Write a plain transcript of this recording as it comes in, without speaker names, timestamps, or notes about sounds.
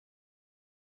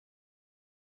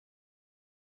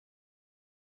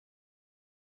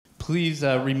Please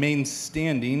remain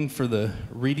standing for the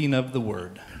reading of the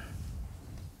word.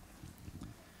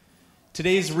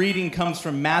 Today's reading comes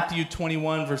from Matthew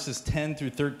 21, verses 10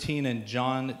 through 13, and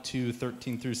John 2,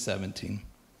 13 through 17.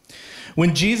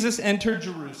 When Jesus entered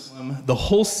Jerusalem, the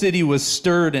whole city was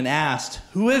stirred and asked,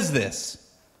 "Who is this?"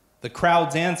 The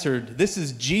crowds answered, "This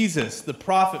is Jesus, the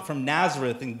prophet from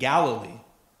Nazareth in Galilee."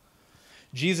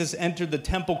 Jesus entered the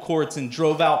temple courts and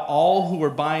drove out all who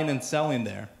were buying and selling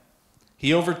there.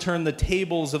 He overturned the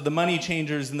tables of the money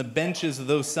changers and the benches of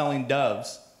those selling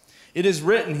doves. "It is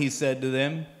written," he said to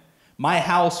them, "My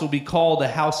house will be called a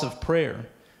house of prayer,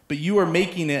 but you are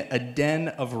making it a den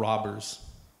of robbers."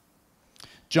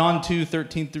 John 2,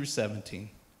 13 through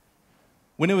 17.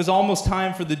 When it was almost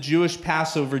time for the Jewish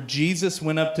Passover, Jesus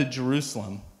went up to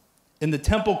Jerusalem. In the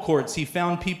temple courts, he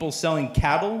found people selling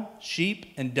cattle,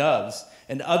 sheep, and doves,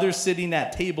 and others sitting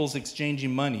at tables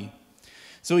exchanging money.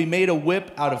 So he made a whip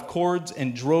out of cords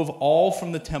and drove all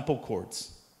from the temple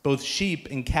courts, both sheep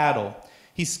and cattle.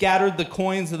 He scattered the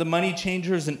coins of the money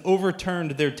changers and overturned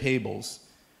their tables.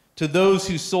 To those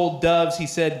who sold doves, he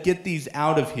said, "Get these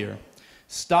out of here.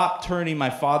 Stop turning my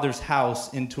Father's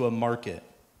house into a market."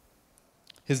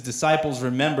 His disciples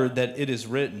remembered that it is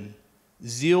written,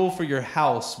 "Zeal for your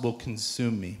house will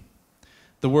consume me."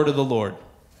 The word of the Lord.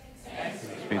 Thanks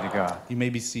be to God. You may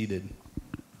be seated.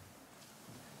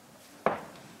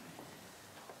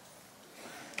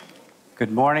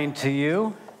 Good morning to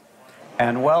you,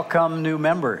 and welcome new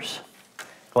members.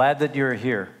 Glad that you're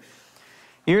here.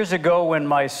 Years ago, when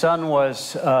my son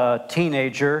was a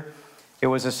teenager, it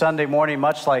was a Sunday morning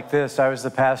much like this. I was the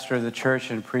pastor of the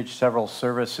church and preached several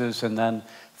services, and then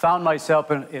found myself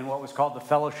in what was called the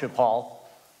fellowship hall,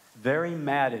 very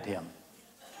mad at him.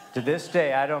 To this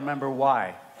day, I don't remember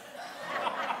why.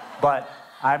 But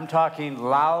I'm talking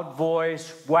loud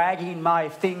voice, wagging my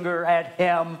finger at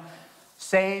him,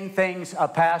 saying things a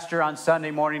pastor on Sunday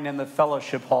morning in the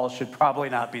fellowship hall should probably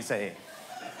not be saying.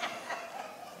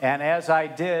 And as I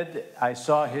did, I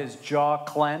saw his jaw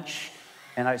clench,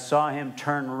 and I saw him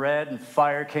turn red, and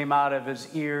fire came out of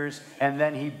his ears, and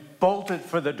then he bolted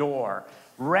for the door,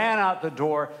 ran out the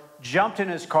door, jumped in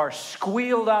his car,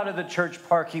 squealed out of the church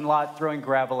parking lot, throwing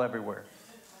gravel everywhere.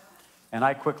 And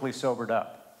I quickly sobered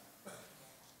up.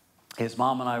 His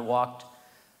mom and I walked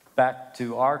back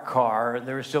to our car, and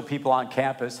there were still people on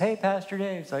campus. "Hey, Pastor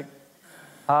Dave." It's like,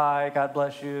 "Hi, God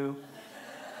bless you."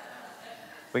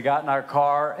 We got in our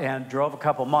car and drove a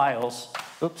couple miles.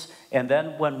 Oops. And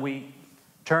then when we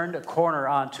turned a corner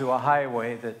onto a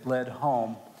highway that led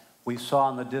home, we saw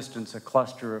in the distance a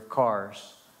cluster of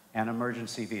cars and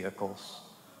emergency vehicles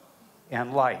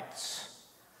and lights.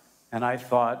 And I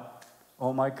thought,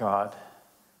 oh my God,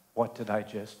 what did I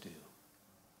just do?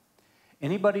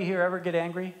 Anybody here ever get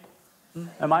angry?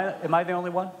 Am I the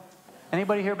only one?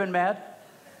 Anybody here been mad?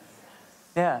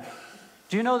 Yeah.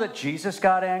 Do you know that Jesus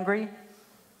got angry?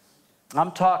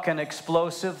 I'm talking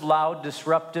explosive, loud,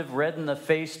 disruptive, red in the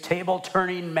face, table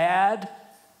turning mad.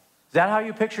 Is that how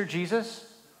you picture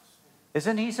Jesus?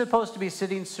 Isn't he supposed to be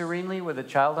sitting serenely with a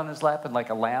child on his lap and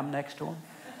like a lamb next to him?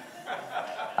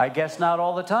 I guess not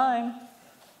all the time,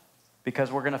 because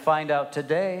we're going to find out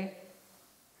today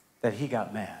that he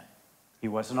got mad. He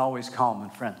wasn't always calm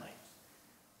and friendly.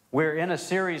 We're in a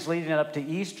series leading up to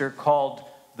Easter called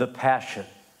The Passion.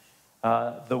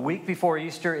 The week before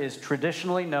Easter is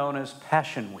traditionally known as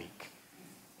Passion Week.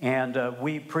 And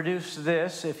we produce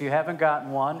this. If you haven't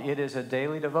gotten one, it is a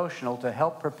daily devotional to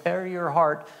help prepare your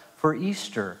heart for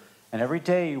Easter. And every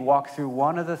day you walk through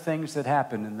one of the things that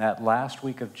happened in that last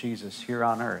week of Jesus here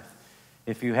on earth.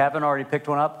 If you haven't already picked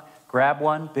one up, grab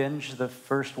one, binge the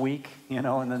first week,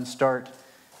 and then start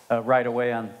right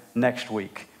away on next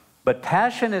week. But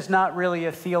passion is not really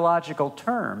a theological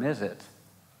term, is it?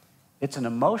 It's an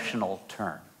emotional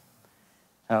term.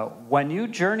 When you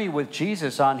journey with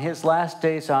Jesus on his last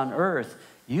days on earth,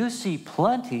 you see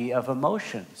plenty of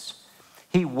emotions.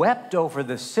 He wept over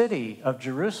the city of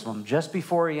Jerusalem just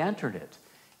before he entered it.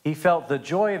 He felt the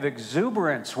joy of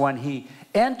exuberance when he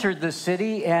entered the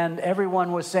city and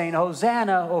everyone was saying,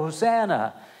 "Hosanna,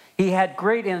 Hosanna." He had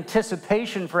great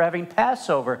anticipation for having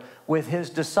Passover with his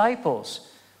disciples.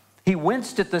 He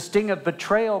winced at the sting of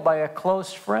betrayal by a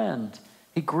close friend.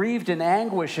 He grieved in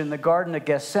anguish in the Garden of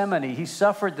Gethsemane. He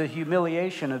suffered the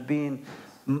humiliation of being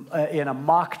in a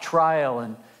mock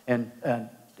trial and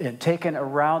taken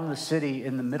around the city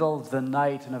in the middle of the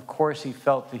night. And of course, he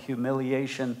felt the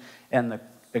humiliation and the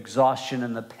exhaustion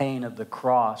and the pain of the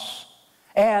cross.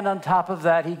 And on top of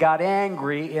that, he got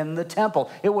angry in the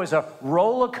temple. It was a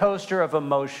roller coaster of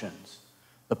emotions,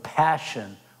 the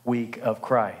Passion Week of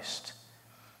Christ.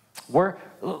 We're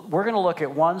going to look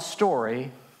at one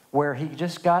story where he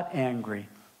just got angry.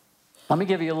 Let me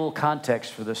give you a little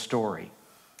context for this story.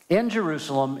 In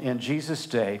Jerusalem in Jesus'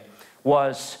 day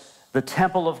was the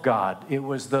temple of God. It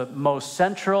was the most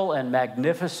central and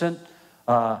magnificent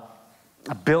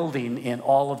building in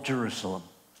all of Jerusalem.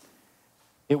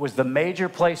 It was the major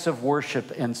place of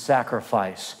worship and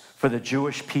sacrifice for the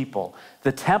Jewish people.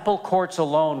 The temple courts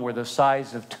alone were the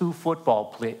size of two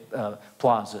football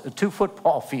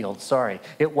fields.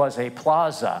 It was a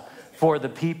plaza for the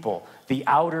people, the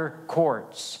outer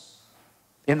courts.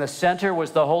 In the center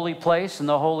was the holy place and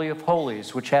the Holy of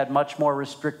Holies, which had much more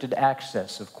restricted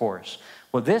access, of course.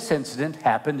 Well, this incident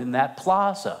happened in that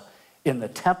plaza, in the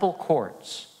temple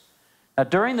courts. Now,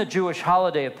 during the Jewish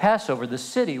holiday of Passover, the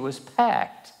city was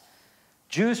packed.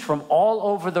 Jews from all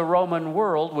over the Roman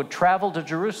world would travel to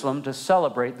Jerusalem to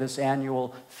celebrate this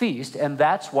annual feast, and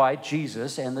that's why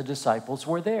Jesus and the disciples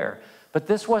were there. But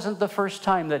this wasn't the first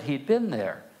time that he'd been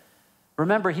there.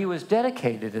 Remember, he was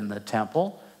dedicated in the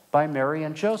temple by Mary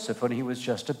and Joseph when he was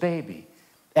just a baby.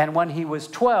 And when he was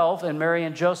 12 and Mary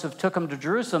and Joseph took him to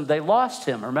Jerusalem, they lost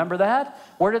him. Remember that?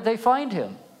 Where did they find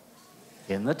him?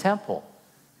 In the temple.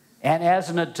 And as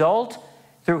an adult,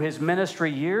 through his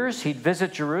ministry years, he'd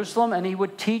visit Jerusalem and he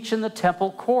would teach in the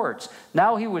temple courts.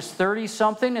 Now he was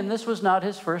 30-something, and this was not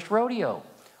his first rodeo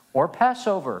or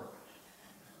Passover.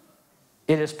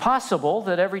 It is possible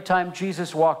that every time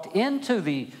Jesus walked into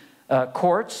the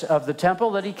courts of the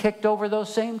temple that he kicked over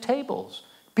those same tables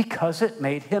because it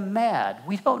made him mad.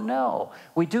 We don't know.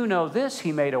 We do know this: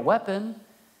 he made a weapon,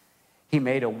 he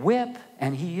made a whip,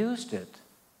 and he used it.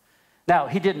 Now,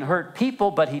 he didn't hurt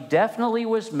people, but he definitely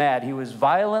was mad. He was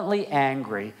violently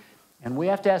angry. And we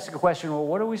have to ask the question, well,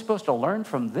 what are we supposed to learn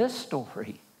from this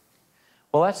story?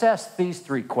 Well, let's ask these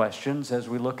three questions as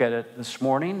we look at it this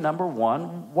morning. Number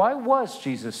one, why was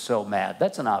Jesus so mad?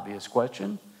 That's an obvious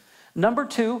question. Number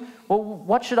two, well,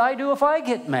 what should I do if I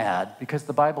get mad? Because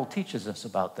the Bible teaches us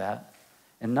about that.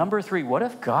 And number three, what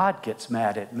if God gets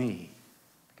mad at me?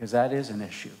 Because that is an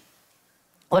issue.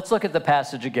 Let's look at the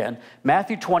passage again.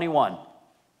 Matthew 21.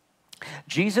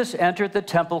 Jesus entered the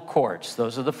temple courts,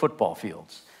 those are the football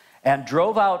fields, and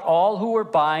drove out all who were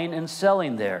buying and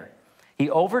selling there. He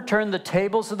overturned the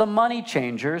tables of the money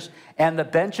changers and the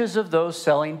benches of those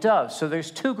selling doves. So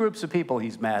there's two groups of people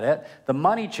he's mad at: the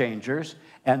money changers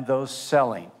and those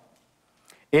selling.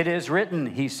 It is written,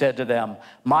 he said to them,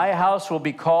 my house will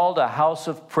be called a house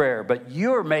of prayer, but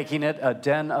you're making it a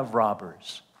den of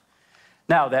robbers.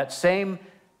 Now, that same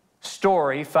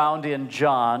story found in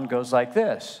John goes like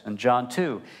this, in John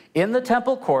 2. In the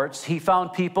temple courts, he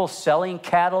found people selling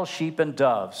cattle, sheep, and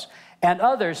doves, and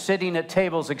others sitting at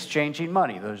tables exchanging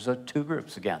money. Those are two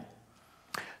groups again.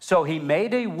 So he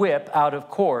made a whip out of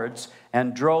cords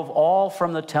and drove all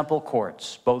from the temple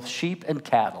courts, both sheep and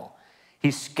cattle.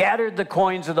 He scattered the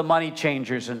coins of the money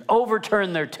changers and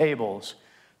overturned their tables.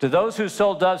 To those who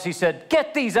sold doves, he said,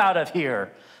 get these out of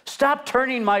here. Stop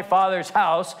turning my Father's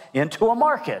house into a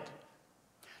market.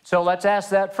 So let's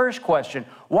ask that first question.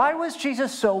 Why was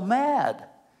Jesus so mad?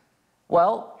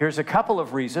 Well, here's a couple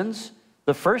of reasons.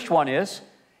 The first one is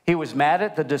he was mad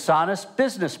at the dishonest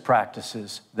business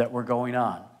practices that were going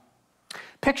on.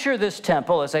 Picture this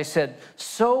temple, as I said,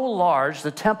 so large, the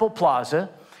temple plaza,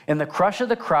 in the crush of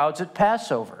the crowds at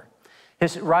Passover.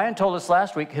 Ryan told us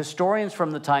last week, historians from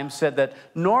the time said that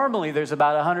normally there's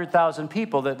about 100,000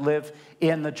 people that live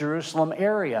in the Jerusalem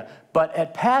area. But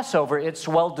at Passover, it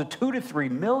swelled to 2 to 3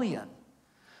 million.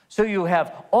 So you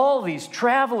have all these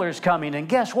travelers coming, and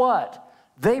guess what?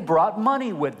 They brought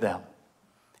money with them.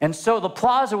 And so the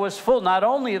plaza was full not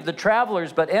only of the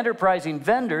travelers, but enterprising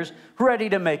vendors ready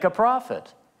to make a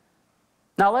profit.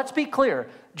 Now, let's be clear.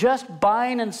 Just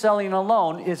buying and selling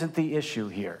alone isn't the issue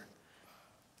here.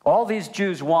 All these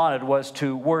Jews wanted was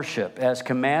to worship as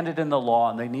commanded in the law,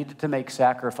 and they needed to make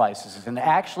sacrifices. And it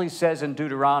actually says in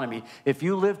Deuteronomy, if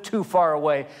you live too far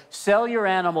away, sell your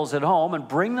animals at home and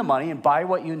bring the money and buy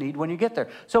what you need when you get there.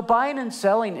 So buying and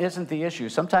selling isn't the issue.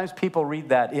 Sometimes people read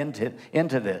that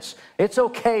into this. It's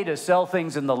okay to sell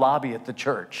things in the lobby at the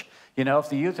church. You know, if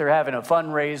the youth are having a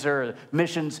fundraiser, or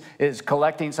missions is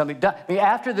collecting something.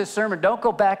 After this sermon, don't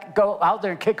go out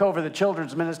there and kick over the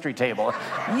children's ministry table.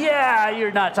 Yeah,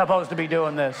 you're not supposed to be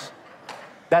doing this.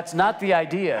 That's not the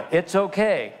idea. It's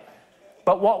okay.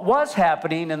 But what was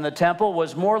happening in the temple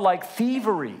was more like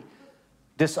thievery,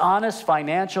 dishonest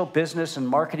financial, business, and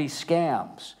marketing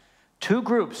scams. Two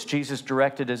groups Jesus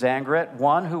directed his anger at,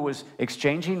 one who was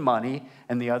exchanging money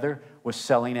and the other was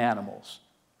selling animals.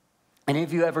 Any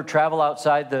of you ever travel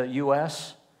outside the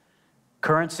U.S.?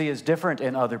 Currency is different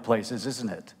in other places, isn't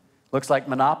it? Looks like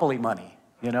monopoly money.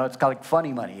 You know, it's kind of like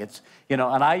funny money. It's, you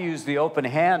know, and I use the open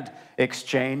hand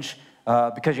exchange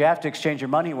because you have to exchange your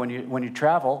money when you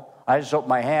travel. I just open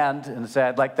my hand and say,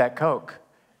 I'd like that Coke.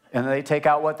 And they take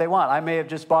out what they want. I may have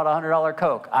just bought a $100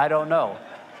 Coke. I don't know.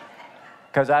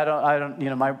 Because I don't, you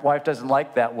know, my wife doesn't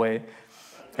like that way.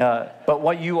 But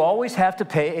what you always have to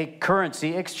pay a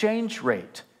currency exchange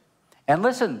rate. And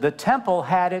listen, the temple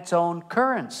had its own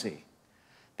currency.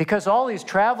 Because all these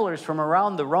travelers from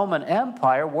around the Roman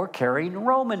Empire were carrying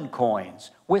Roman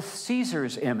coins with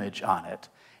Caesar's image on it.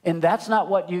 And that's not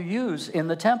what you use in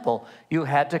the temple. You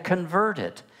had to convert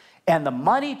it. And the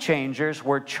money changers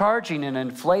were charging an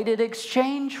inflated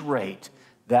exchange rate.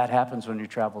 That happens when you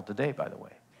travel today, by the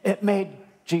way. It made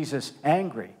Jesus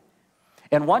angry.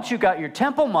 And once you got your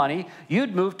temple money,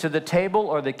 you'd move to the table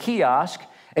or the kiosk,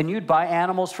 and you'd buy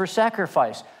animals for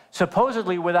sacrifice,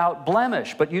 supposedly without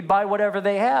blemish, but you'd buy whatever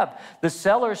they have. The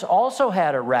sellers also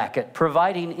had a racket,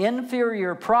 providing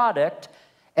inferior product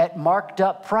at marked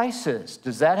up prices.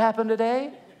 Does that happen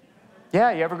today?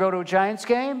 Yeah, you ever go to a Giants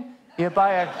game? You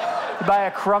buy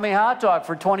a crummy hot dog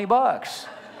for $20.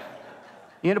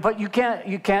 You know, but you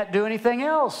can't do anything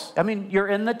else. I mean, you're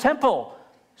in the temple,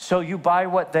 so you buy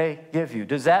what they give you.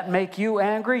 Does that make you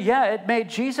angry? Yeah, it made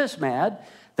Jesus mad.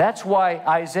 That's why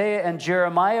Isaiah and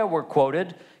Jeremiah were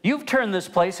quoted. You've turned this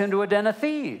place into a den of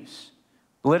thieves,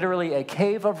 literally a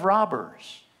cave of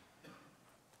robbers.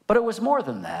 But it was more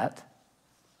than that.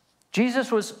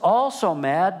 Jesus was also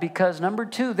mad because, number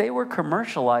two, they were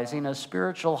commercializing a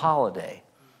spiritual holiday.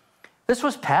 This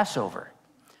was Passover.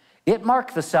 It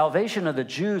marked the salvation of the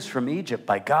Jews from Egypt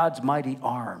by God's mighty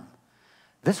arm.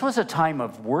 This was a time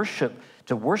of worship,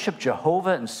 to worship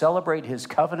Jehovah and celebrate his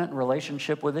covenant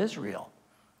relationship with Israel.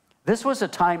 This was a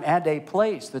time and a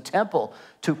place, the temple,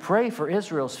 to pray for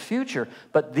Israel's future.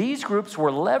 But these groups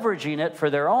were leveraging it for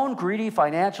their own greedy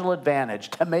financial advantage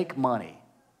to make money.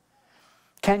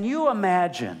 Can you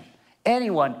imagine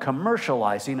anyone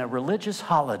commercializing a religious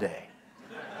holiday?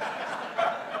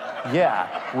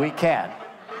 Yeah, we can.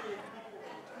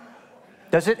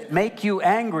 Does it make you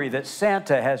angry that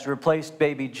Santa has replaced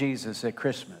baby Jesus at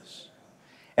Christmas?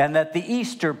 And that the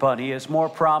Easter bunny is more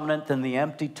prominent than the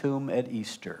empty tomb at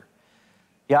Easter?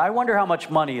 Yeah, I wonder how much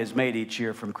money is made each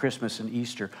year from Christmas and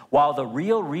Easter, while the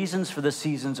real reasons for the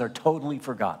seasons are totally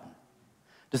forgotten.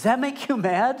 Does that make you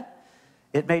mad?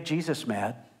 It made Jesus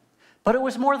mad. But it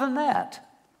was more than that.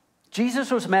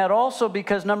 Jesus was mad also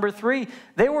because, number three,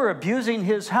 they were abusing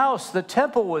his house. The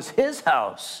temple was his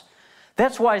house.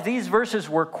 That's why these verses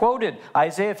were quoted.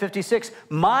 Isaiah 56,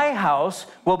 my house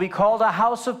will be called a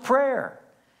house of prayer.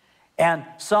 And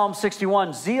Psalm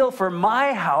 61, zeal for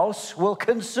my house will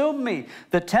consume me.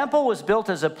 The temple was built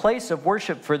as a place of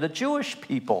worship for the Jewish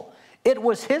people. It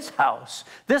was his house.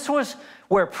 This was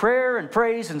where prayer and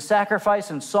praise and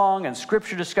sacrifice and song and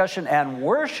scripture discussion and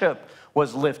worship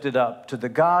was lifted up to the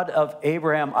God of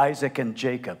Abraham, Isaac, and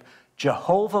Jacob.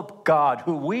 Jehovah God,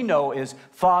 who we know is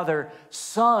Father,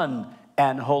 Son,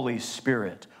 and Holy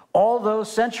Spirit. All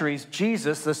those centuries,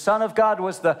 Jesus, the Son of God,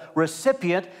 was the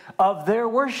recipient of their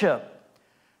worship.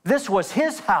 This was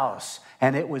his house,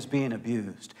 and it was being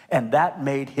abused. And that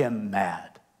made him mad.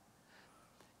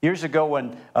 Years ago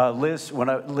when Liz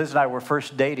and I were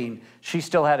first dating, she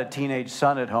still had a teenage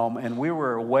son at home, and we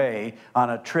were away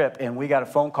on a trip, and we got a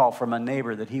phone call from a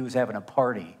neighbor that he was having a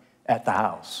party at the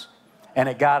house. And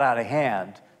it got out of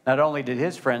hand. Not only did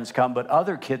his friends come, but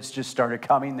other kids just started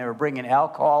coming. They were bringing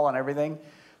alcohol and everything.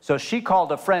 So she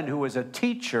called a friend who was a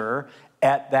teacher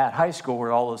at that high school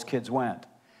where all those kids went.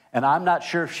 And I'm not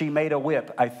sure if she made a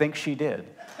whip. I think she did.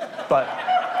 But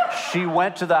she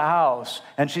went to the house,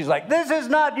 and she's like, this is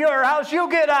not your house. You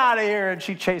get out of here. And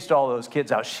she chased all those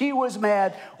kids out. She was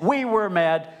mad. We were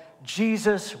mad.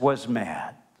 Jesus was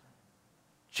mad.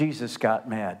 Jesus got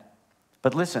mad.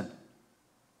 But listen,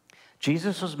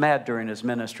 Jesus was mad during his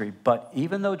ministry, but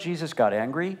even though Jesus got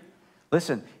angry,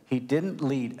 listen, he didn't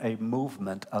lead a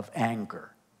movement of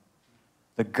anger.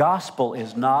 The gospel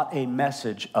is not a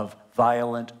message of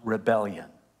violent rebellion.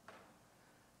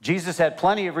 Jesus had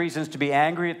plenty of reasons to be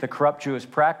angry at the corrupt Jewish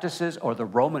practices or the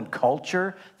Roman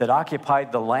culture that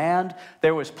occupied the land.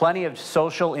 There was plenty of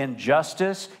social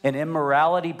injustice and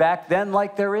immorality back then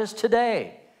like there is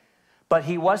today. But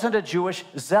he wasn't a Jewish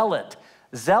zealot.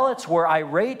 Zealots were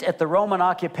irate at the Roman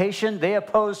occupation. They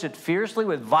opposed it fiercely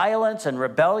with violence and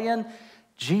rebellion.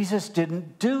 Jesus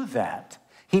didn't do that.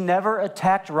 He never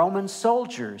attacked Roman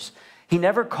soldiers. He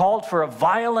never called for a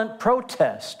violent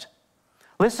protest.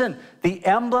 Listen, the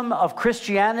emblem of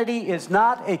Christianity is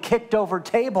not a kicked over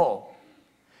table.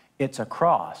 It's a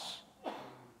cross.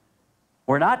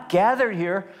 We're not gathered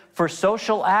here for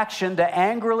social action to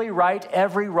angrily right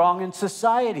every wrong in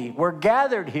society. We're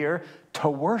gathered here to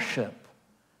worship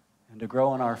and to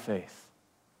grow in our faith.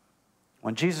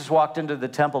 When Jesus walked into the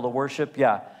temple to worship,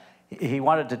 he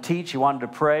wanted to teach, he wanted to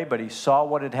pray, but he saw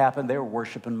what had happened. They were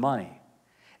worshiping money.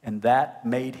 And that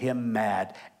made him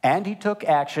mad. And he took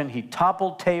action. He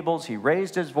toppled tables. He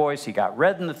raised his voice. He got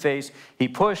red in the face. He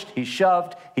pushed. He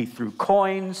shoved. He threw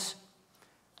coins.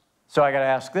 So I got to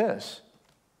ask this.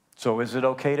 So is it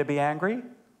okay to be angry?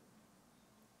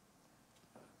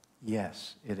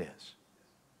 Yes, it is.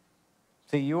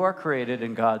 See, you are created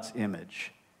in God's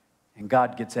image. And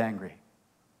God gets angry.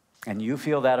 And you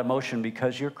feel that emotion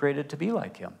because you're created to be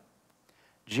like him.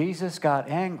 Jesus got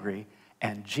angry,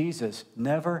 and Jesus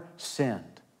never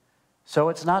sinned. So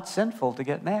it's not sinful to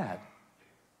get mad.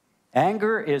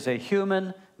 Anger is a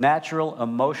human, natural,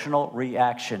 emotional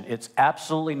reaction. It's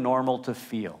absolutely normal to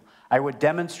feel. I would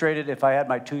demonstrate it if I had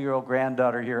my 2-year-old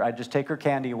granddaughter here. I'd just take her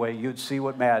candy away. You'd see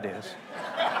what mad is.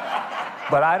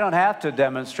 But I don't have to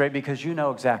demonstrate because you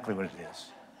know exactly what it is.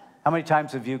 How many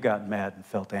times have you gotten mad and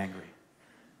felt angry?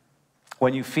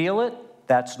 When you feel it,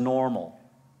 that's normal.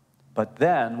 But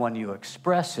then when you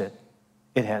express it,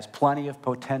 it has plenty of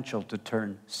potential to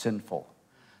turn sinful.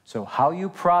 So how you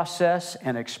process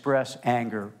and express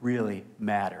anger really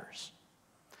matters.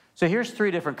 So here's 3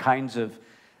 different kinds of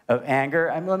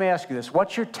anger. Let me ask you this.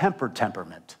 What's your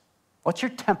temperament? What's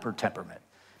your temperament?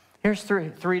 Here's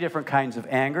three different kinds of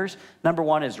angers. Number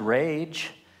 1 is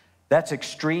rage. That's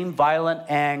extreme violent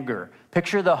anger.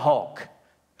 Picture the Hulk.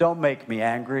 Don't make me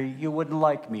angry. You wouldn't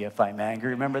like me if I'm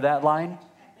angry. Remember that line?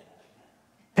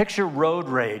 Picture road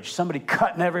rage. Somebody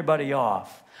cutting everybody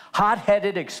off.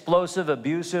 Hot-headed, explosive,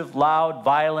 abusive, loud,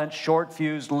 violent,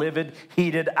 short-fused, livid,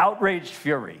 heated, outraged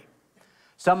fury.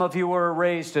 Some of you were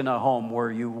raised in a home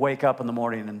where you wake up in the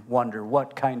morning and wonder,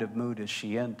 what kind of mood is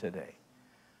she in today?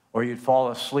 Or you'd fall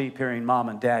asleep hearing mom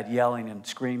and dad yelling and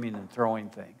screaming and throwing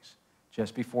things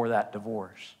just before that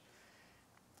divorce.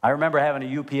 I remember having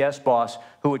a UPS boss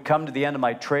who would come to the end of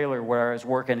my trailer where I was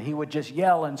working. He would just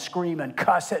yell and scream and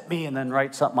cuss at me and then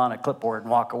write something on a clipboard and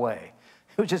walk away.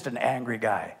 He was just an angry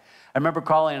guy. I remember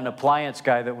calling an appliance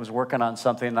guy that was working on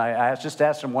something, and I just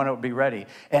asked him when it would be ready.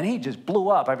 And he just blew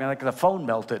up. I mean, like the phone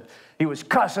melted. He was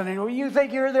cussing, and you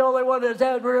think you're the only one that's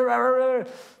had...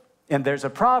 And there's a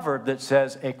proverb that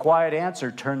says, a quiet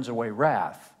answer turns away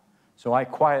wrath. So I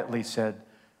quietly said,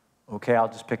 okay, I'll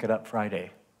just pick it up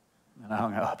Friday. And I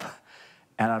hung up.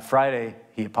 And on Friday,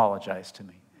 he apologized to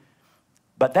me.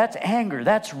 But that's anger.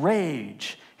 That's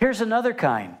rage. Here's another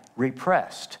kind,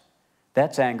 repressed.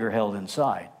 That's anger held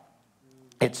inside.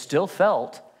 It's still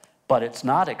felt, but it's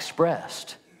not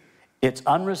expressed. It's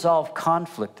unresolved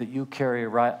conflict that you carry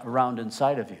around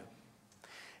inside of you.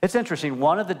 It's interesting.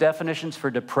 One of the definitions for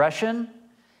depression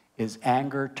is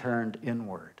anger turned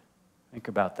inward. Think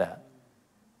about that.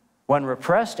 When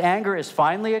repressed anger is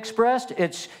finally expressed,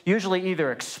 it's usually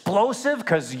either explosive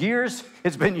because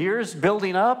it's been years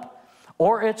building up,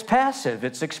 or it's passive.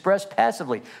 It's expressed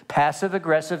passively.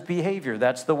 Passive-aggressive behavior.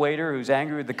 That's the waiter who's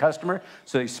angry with the customer,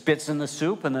 so he spits in the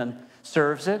soup and then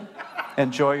serves it.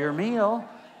 Enjoy your meal.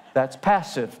 That's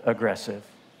passive-aggressive.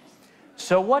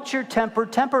 So what's your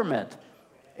temperament?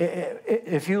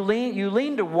 If you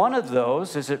lean to one of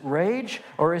those, is it rage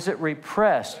or is it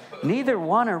repressed? Neither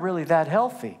one are really that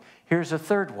healthy. Here's a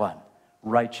third one,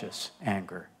 righteous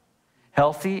anger.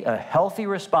 A healthy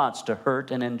response to hurt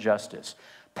and injustice.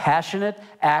 Passionate,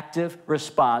 active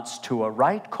response to a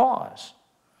right cause.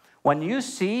 When you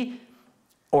see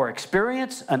or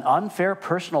experience an unfair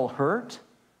personal hurt,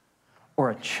 or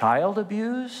a child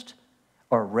abused,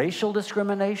 or racial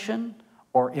discrimination,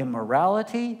 or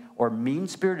immorality, or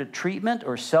mean-spirited treatment,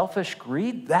 or selfish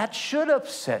greed, that should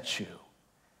upset you.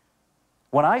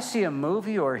 When I see a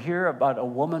movie or hear about a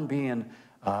woman being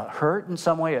hurt in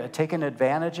some way, taken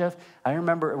advantage of, I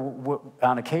remember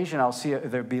on occasion I'll see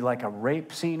there'd be like a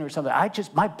rape scene or something.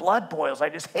 My blood boils. I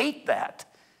just hate that.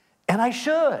 And I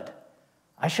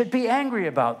should be angry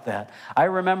about that. I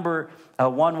remember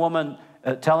one woman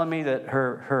telling me that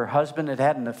her husband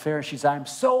had an affair. She said, I'm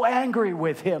so angry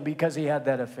with him because he had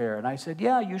that affair. And I said,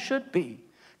 yeah, you should be.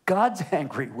 God's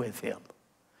angry with him.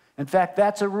 In fact,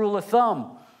 that's a rule of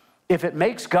thumb. If it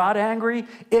makes God angry,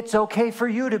 it's okay for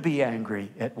you to be angry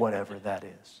at whatever that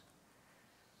is.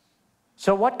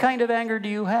 So what kind of anger do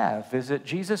you have? Is it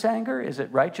Jesus anger? Is it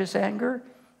righteous anger?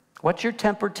 What's your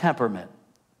temperament?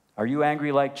 Are you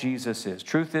angry like Jesus is?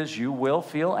 Truth is, you will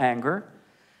feel anger.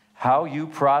 How you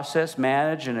process,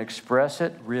 manage, and express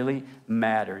it really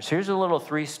matters. Here's a little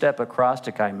 3-step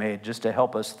acrostic I made just to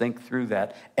help us think through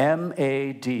that.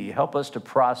 M-A-D, help us to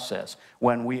process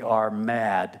when we are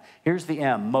mad. Here's the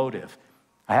M, motive.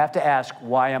 I have to ask,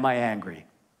 why am I angry?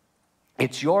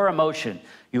 It's your emotion.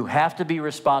 You have to be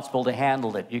responsible to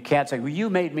handle it. You can't say, well, you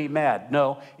made me mad.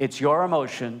 No, it's your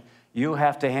emotion. You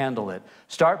have to handle it.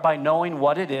 Start by knowing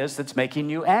what it is that's making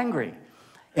you angry.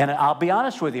 And I'll be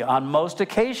honest with you, on most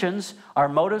occasions, our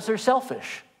motives are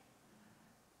selfish.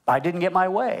 I didn't get my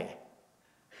way.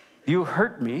 You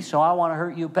hurt me, so I want to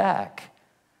hurt you back.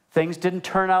 Things didn't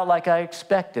turn out like I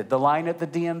expected. The line at the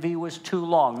DMV was too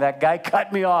long. That guy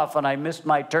cut me off and I missed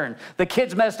my turn. The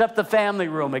kids messed up the family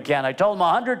room again. I told them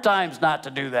 100 times not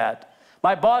to do that.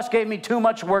 My boss gave me too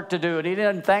much work to do and he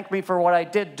didn't thank me for what I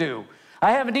did do.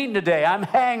 I haven't eaten today. I'm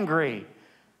hangry.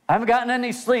 I haven't gotten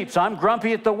any sleep, so I'm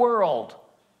grumpy at the world.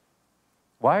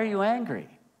 Why are you angry?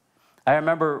 I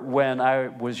remember when I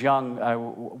was young, I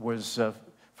was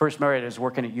first married, I was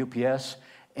working at UPS,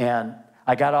 and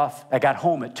I got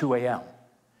home at 2 a.m.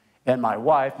 And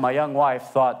my young wife,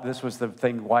 thought this was the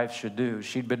thing wives should do.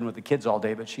 She'd been with the kids all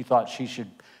day, but she thought she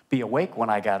should be awake when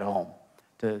I got home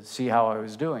to see how I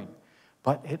was doing.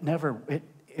 But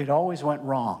it always went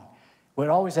wrong. It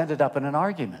always ended up in an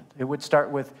argument. It would start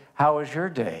with, how was your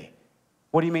day?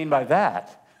 What do you mean by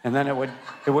that? And then it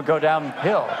would go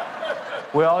downhill.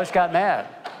 We always got mad.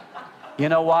 You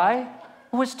know why?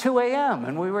 It was 2 a.m.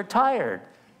 and we were tired.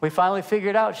 We finally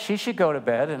figured out she should go to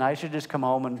bed and I should just come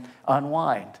home and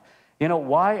unwind. You know,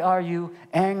 why are you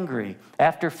angry?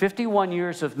 After 51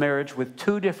 years of marriage with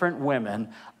 2 different women,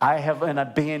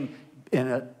 being in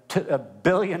a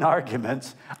billion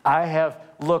arguments, I have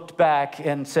looked back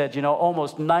and said, you know,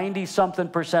 almost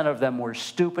 90-something% of them were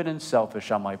stupid and selfish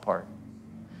on my part.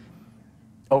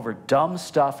 Over dumb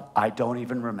stuff I don't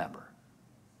even remember.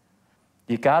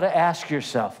 You got to ask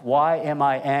yourself, why am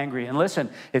I angry? And listen,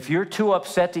 if you're too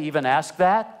upset to even ask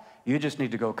that, you just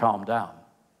need to go calm down.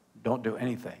 Don't do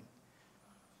anything.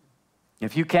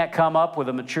 If you can't come up with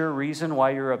a mature reason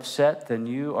why you're upset, then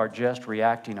you are just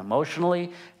reacting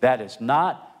emotionally. That is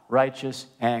not righteous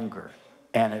anger,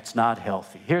 and it's not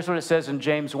healthy. Here's what it says in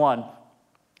James 1.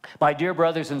 My dear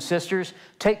brothers and sisters,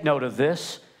 take note of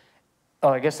this. Oh,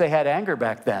 I guess they had anger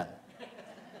back then.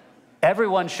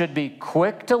 Everyone should be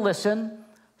quick to listen,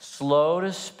 slow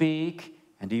to speak,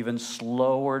 and even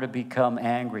slower to become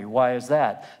angry. Why is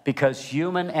that? Because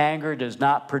human anger does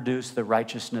not produce the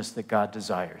righteousness that God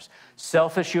desires.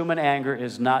 Selfish human anger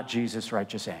is not Jesus'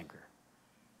 righteous anger.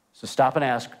 So stop and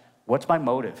ask, what's my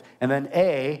motive? And then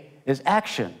A is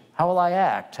action. How will I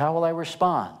act? How will I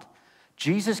respond?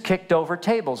 Jesus kicked over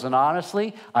tables, and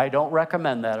honestly, I don't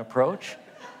recommend that approach.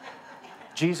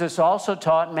 Jesus also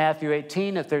taught in Matthew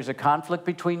 18, if there's a conflict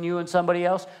between you and somebody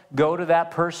else, go to that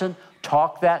person,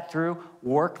 talk that through,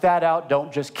 work that out.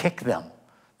 Don't just kick them.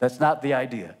 That's not the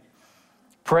idea.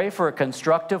 Pray for a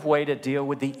constructive way to deal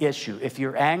with the issue. If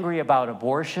you're angry about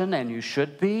abortion, and you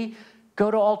should be, go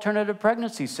to Alternative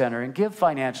Pregnancy Center and give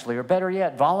financially, or better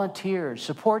yet, volunteer,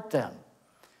 support them.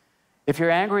 If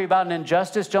you're angry about an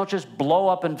injustice, don't just blow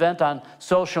up and vent on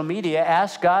social media.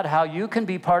 Ask God how you can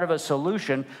be part of a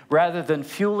solution rather than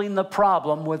fueling the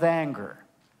problem with anger.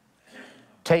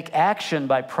 Take action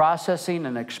by processing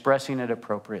and expressing it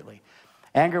appropriately.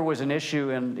 Anger was an issue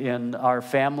in our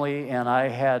family, and I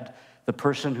had the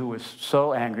person who was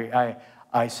so angry.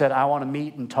 I said, I want to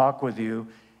meet and talk with you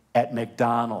at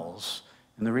McDonald's.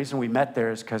 And the reason we met there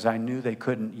is because I knew they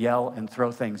couldn't yell and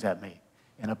throw things at me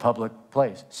in a public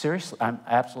place. Seriously, I'm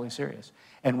absolutely serious.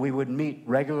 And we would meet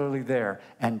regularly there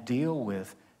and deal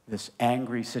with this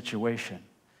angry situation.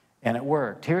 And it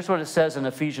worked. Here's what it says in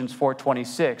Ephesians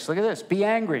 4:26. Look at this. Be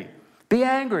angry,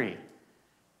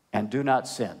 and do not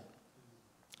sin.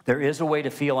 There is a way to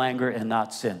feel anger and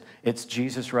not sin. It's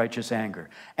Jesus' righteous anger.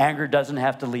 Anger doesn't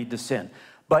have to lead to sin.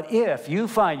 But if you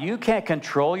find you can't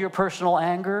control your personal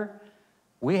anger,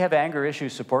 we have anger issue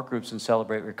support groups and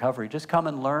Celebrate Recovery. Just come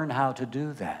and learn how to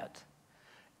do that.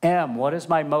 M, what is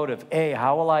my motive? A,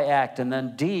 how will I act? And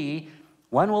then D,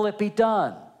 when will it be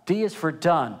done? D is for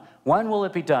done. When will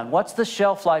it be done? What's the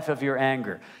shelf life of your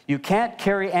anger? You can't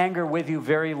carry anger with you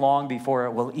very long before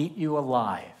it will eat you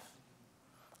alive.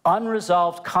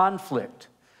 Unresolved conflict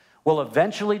will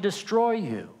eventually destroy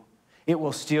you. It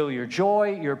will steal your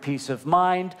joy, your peace of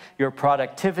mind, your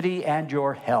productivity, and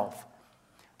your health.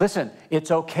 Listen,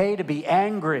 it's okay to be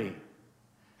angry,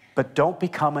 but don't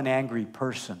become an angry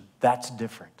person. That's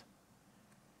different.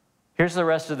 Here's the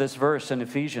rest of this verse in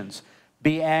Ephesians.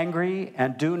 Be angry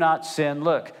and do not sin.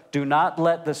 Look, do not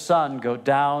let the sun go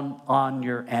down on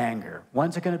your anger.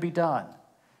 When's it going to be done?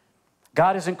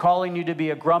 God isn't calling you to be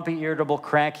a grumpy, irritable,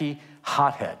 cranky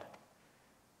hothead.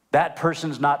 That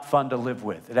person's not fun to live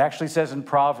with. It actually says in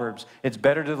Proverbs, it's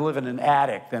better to live in an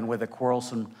attic than with a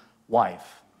quarrelsome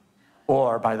wife.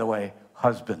 Or, by the way,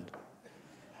 husband.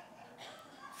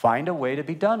 Find a way to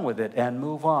be done with it and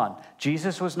move on.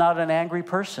 Jesus was not an angry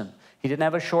person. He didn't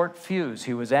have a short fuse.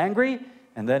 He was angry,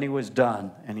 and then he was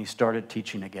done, and he started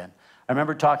teaching again. I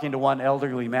remember talking to one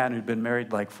elderly man who'd been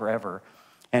married like forever,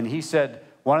 and he said,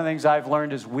 one of the things I've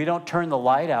learned is we don't turn the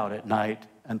light out at night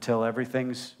until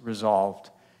everything's resolved.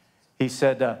 He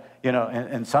said,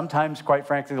 and sometimes, quite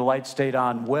frankly, the light stayed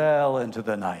on well into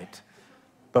the night.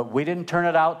 But we didn't turn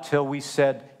it out till we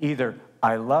said either,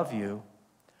 I love you,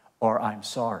 or I'm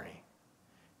sorry.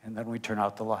 And then we turn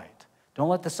out the light. Don't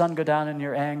let the sun go down in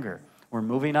your anger. We're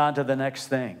moving on to the next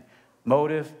thing.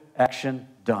 Motive, action,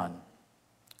 done.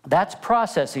 That's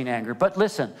processing anger. But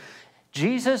listen,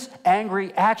 Jesus'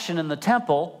 angry action in the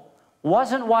temple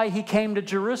wasn't why he came to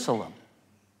Jerusalem.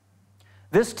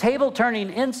 This table-turning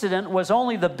incident was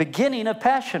only the beginning of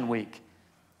Passion Week.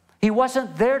 He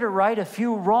wasn't there to right a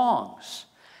few wrongs.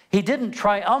 He didn't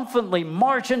triumphantly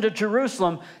march into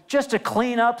Jerusalem just to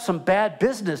clean up some bad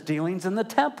business dealings in the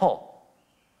temple.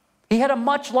 He had a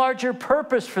much larger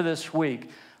purpose for this week.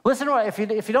 Listen to what, if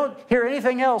you don't hear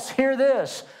anything else, hear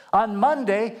this. On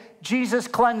Monday, Jesus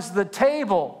cleansed the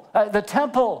temple.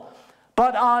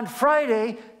 But on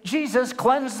Friday, Jesus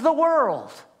cleansed the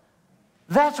world.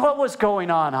 That's what was going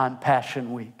on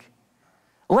Passion Week.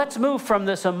 Let's move from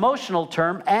this emotional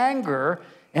term, anger,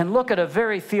 and look at a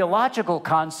very theological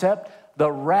concept,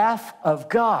 the wrath of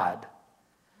God.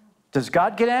 Does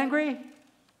God get angry?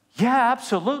 Yeah,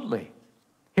 absolutely.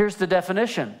 Here's the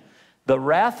definition. The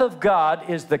wrath of God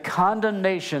is the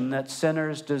condemnation that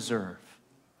sinners deserve.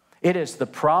 It is the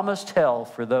promised hell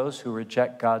for those who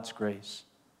reject God's grace.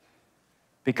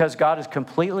 Because God is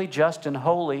completely just and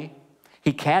holy,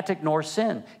 he can't ignore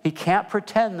sin. He can't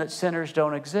pretend that sinners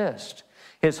don't exist.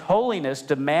 His holiness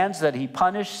demands that he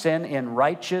punish sin in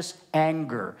righteous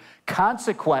anger.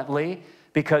 Consequently,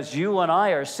 because you and I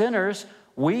are sinners,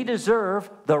 we deserve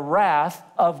the wrath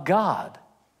of God.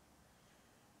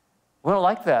 We don't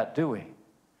like that, do we?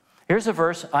 Here's a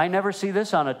verse. I never see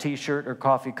this on a t-shirt or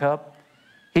coffee cup.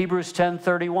 Hebrews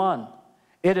 10:31.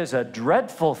 It is a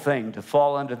dreadful thing to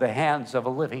fall into the hands of a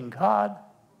living God.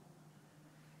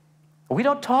 We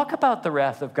don't talk about the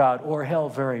wrath of God or hell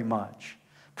very much.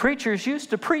 Preachers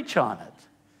used to preach on it.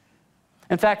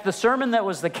 In fact, the sermon that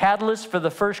was the catalyst for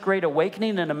the first Great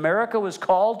Awakening in America was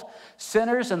called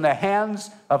Sinners in the Hands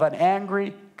of an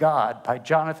Angry God by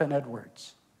Jonathan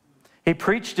Edwards. He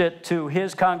preached it to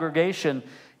his congregation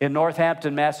in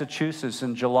Northampton, Massachusetts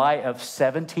in July of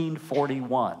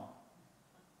 1741.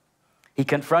 He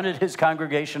confronted his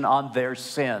congregation on their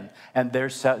sin and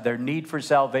their need for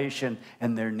salvation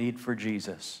and their need for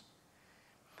Jesus.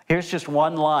 Here's just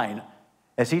one line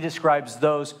as he describes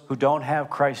those who don't have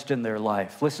Christ in their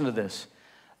life. Listen to this.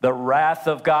 The wrath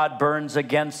of God burns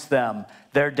against them.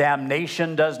 Their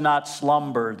damnation does not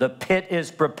slumber. The pit is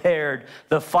prepared.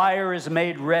 The fire is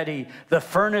made ready. The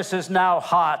furnace is now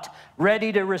hot,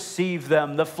 ready to receive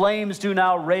them. The flames do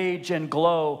now rage and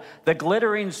glow. The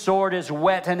glittering sword is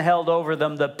wet and held over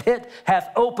them. The pit hath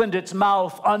opened its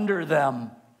mouth under them.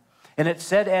 And it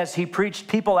said as he preached,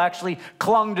 people actually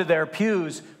clung to their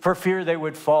pews for fear they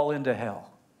would fall into hell.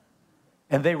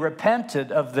 And they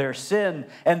repented of their sin,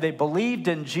 and they believed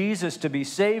in Jesus to be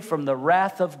saved from the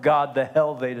wrath of God, the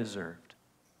hell they deserved.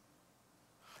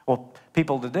 Well,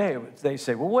 people today, they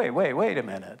say, well, wait a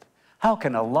minute. How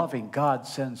can a loving God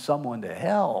send someone to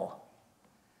hell?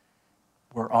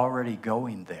 We're already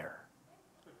going there.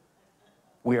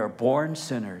 We are born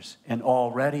sinners and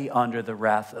already under the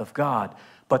wrath of God.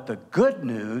 But the good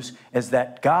news is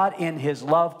that God in his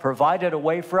love provided a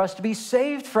way for us to be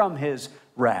saved from his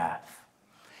wrath.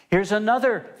 Here's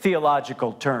another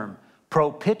theological term,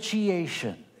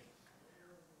 propitiation.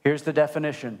 Here's the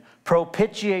definition.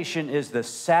 Propitiation is the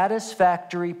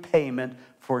satisfactory payment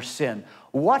for sin.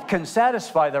 What can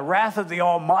satisfy the wrath of the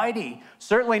Almighty?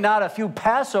 Certainly not a few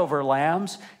Passover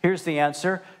lambs. Here's the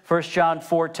answer, 1 John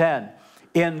 4:10.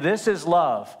 In this is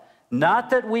love,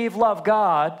 not that we've loved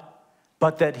God,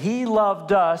 but that he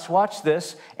loved us, watch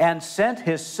this, and sent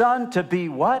his Son to be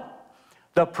what?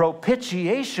 The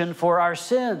propitiation for our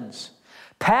sins.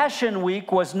 Passion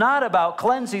Week was not about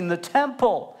cleansing the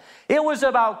temple. It was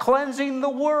about cleansing the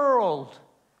world.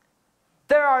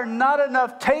 There are not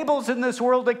enough tables in this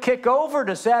world to kick over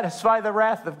to satisfy the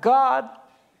wrath of God.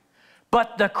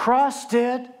 But the cross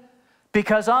did,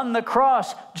 because on the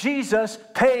cross, Jesus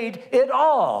paid it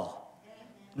all.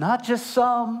 Not just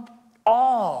some,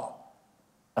 all.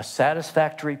 a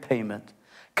satisfactory payment.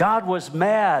 God was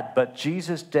mad, but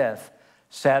Jesus' death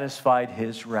satisfied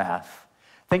his wrath.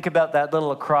 Think about that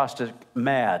little acrostic,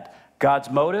 mad. God's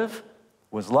motive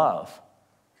was love.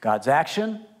 God's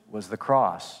action was the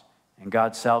cross. And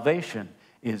God's salvation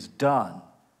is done.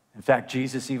 In fact,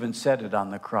 Jesus even said it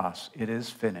on the cross. It is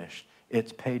finished.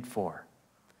 It's paid for.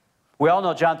 We all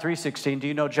know John 3:16. Do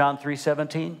you know John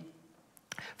 3:17?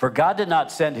 For God did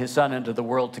not send his Son into the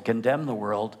world to condemn the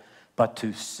world, but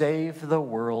to save the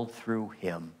world through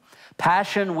him.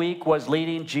 Passion Week was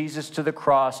leading Jesus to the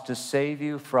cross to save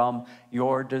you from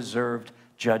your deserved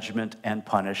judgment and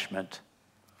punishment.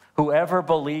 Whoever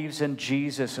believes in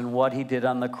Jesus and what he did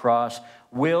on the cross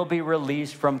will be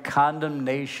released from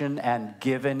condemnation and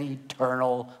given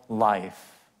eternal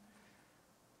life.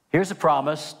 Here's a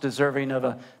promise deserving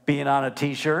of being on a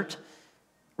t-shirt.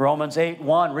 Romans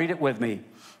 8:1, read it with me.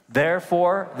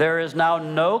 Therefore, there is now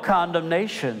no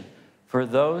condemnation for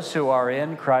those who are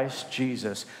in Christ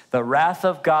Jesus. The wrath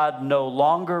of God no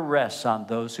longer rests on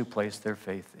those who place their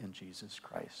faith in Jesus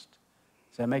Christ.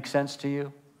 Does that make sense to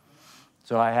you?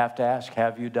 So I have to ask,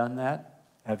 have you done that?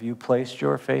 Have you placed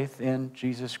your faith in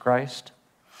Jesus Christ?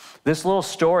 This little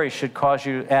story should cause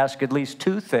you to ask at least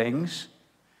two things.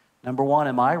 Number one,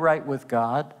 am I right with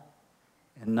God?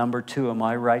 And number two, am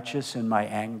I righteous in my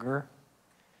anger?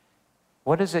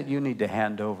 What is it you need to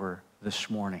hand over this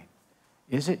morning?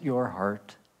 Is it your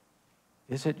heart?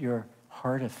 Is it your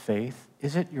heart of faith?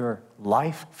 Is it your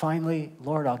life? Finally,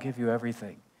 Lord, I'll give you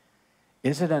everything.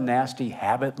 Is it a nasty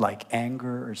habit like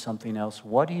anger or something else?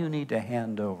 What do you need to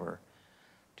hand over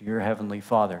to your Heavenly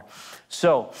Father?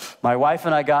 So, my wife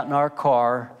and I got in our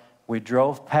car. We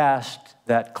drove past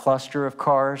that cluster of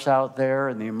cars out there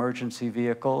and the emergency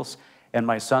vehicles, and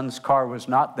my son's car was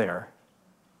not there.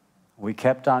 We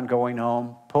kept on going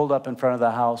home, pulled up in front of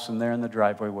the house, and there in the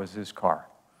driveway was his car.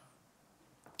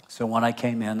 So when I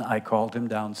came in, I called him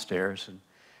downstairs, and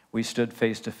we stood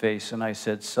face to face, and I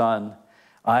said, son,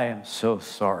 I am so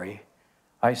sorry.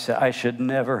 I said, I should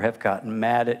never have gotten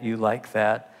mad at you like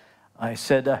that. I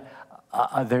said,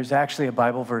 there's actually a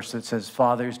Bible verse that says,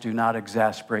 fathers, do not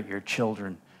exasperate your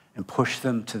children and push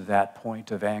them to that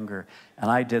point of anger. And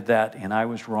I did that, and I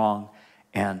was wrong.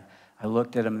 And I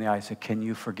looked at him in the eye and said, can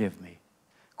you forgive me?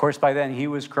 Of course, by then he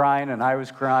was crying and I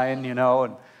was crying, you know,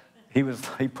 and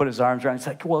he put his arms around me. He's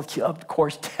like, well, yeah, of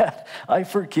course, Dad, I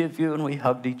forgive you. And we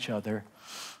hugged each other.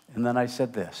 And then I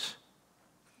said this,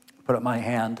 put up my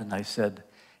hand and I said,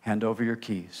 hand over your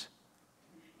keys.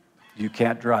 You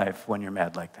can't drive when you're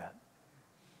mad like that.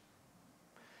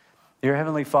 Your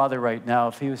Heavenly Father right now,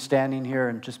 if he was standing here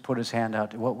and just put his hand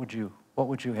out, what would you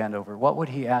hand over? What would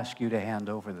he ask you to hand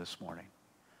over this morning?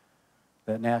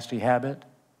 That nasty habit?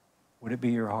 Would it be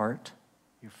your heart?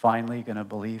 You're finally going to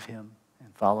believe him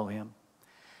and follow him?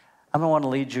 I'm going to want to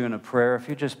lead you in a prayer. If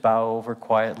you just bow over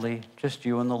quietly, just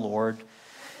you and the Lord.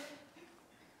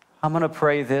 I'm going to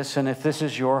pray this, and if this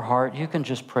is your heart, you can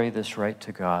just pray this right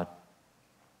to God.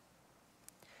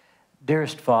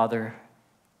 Dearest Father,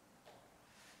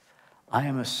 I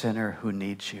am a sinner who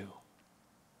needs you.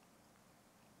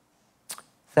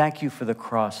 Thank you for the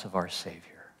cross of our Savior.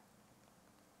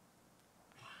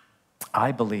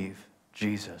 I believe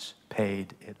Jesus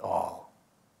paid it all.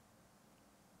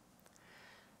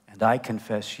 And I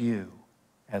confess you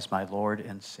as my Lord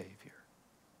and Savior.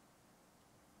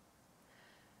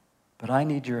 But I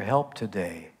need your help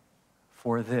today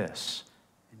for this.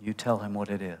 And you tell him what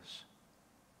it is.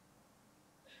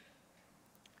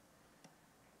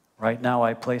 Right now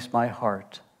I place my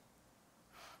heart,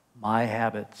 my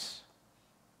habits,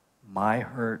 my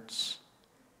hurts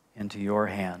into your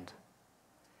hand.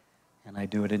 And I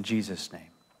do it in Jesus' name.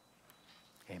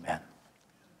 Amen.